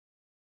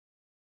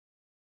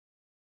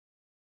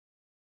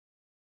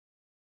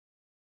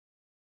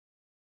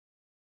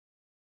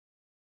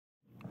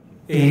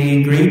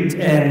A great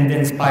and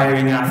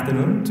inspiring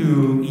afternoon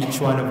to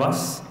each one of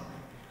us.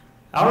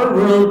 Our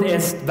world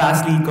is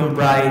vastly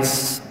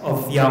comprised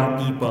of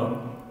young people,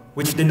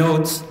 which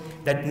denotes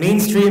that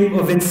mainstream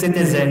of its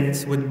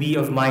citizens would be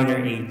of minor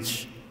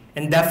age.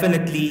 And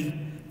definitely,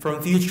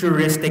 from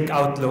futuristic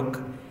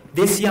outlook,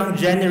 this young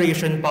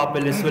generation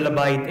populace will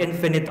abide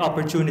infinite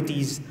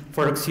opportunities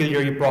for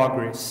auxiliary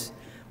progress.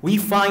 We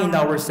find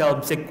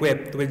ourselves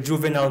equipped with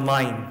juvenile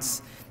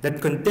minds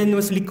that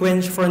continuously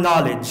quench for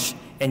knowledge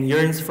and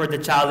yearns for the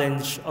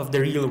challenge of the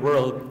real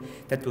world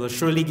that will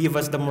surely give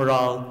us the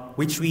morale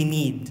which we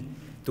need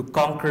to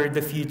conquer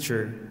the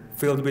future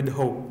filled with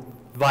hope,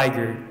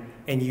 vigor,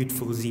 and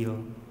youthful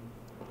zeal.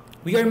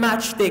 We are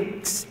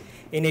matchsticks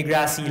in a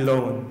grassy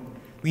lawn.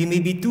 We may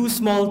be too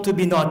small to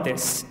be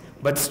noticed,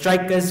 but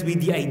strike us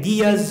with the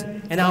ideas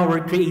and our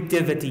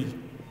creativity,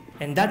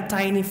 and that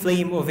tiny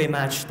flame of a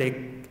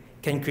matchstick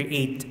can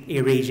create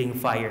a raging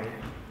fire.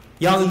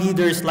 Young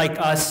leaders like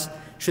us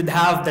should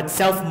have that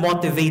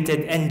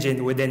self-motivated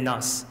engine within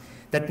us,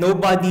 that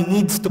nobody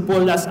needs to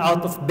pull us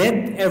out of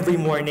bed every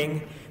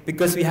morning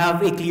because we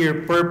have a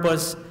clear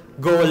purpose,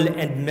 goal,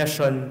 and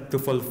mission to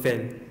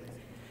fulfill.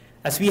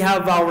 As we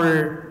have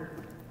our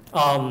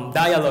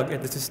dialogue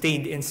at the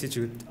Sustained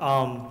Institute,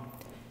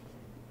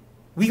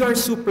 we are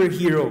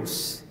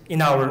superheroes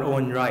in our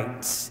own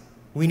rights.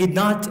 We need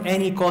not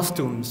any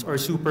costumes or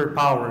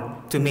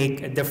superpower to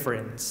make a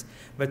difference,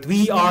 but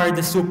we are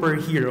the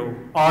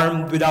superhero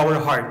armed with our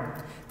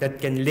heart that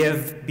can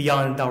live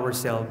beyond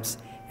ourselves,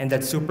 and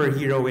that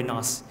superhero in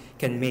us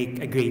can make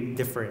a great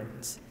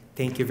difference.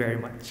 Thank you very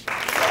much.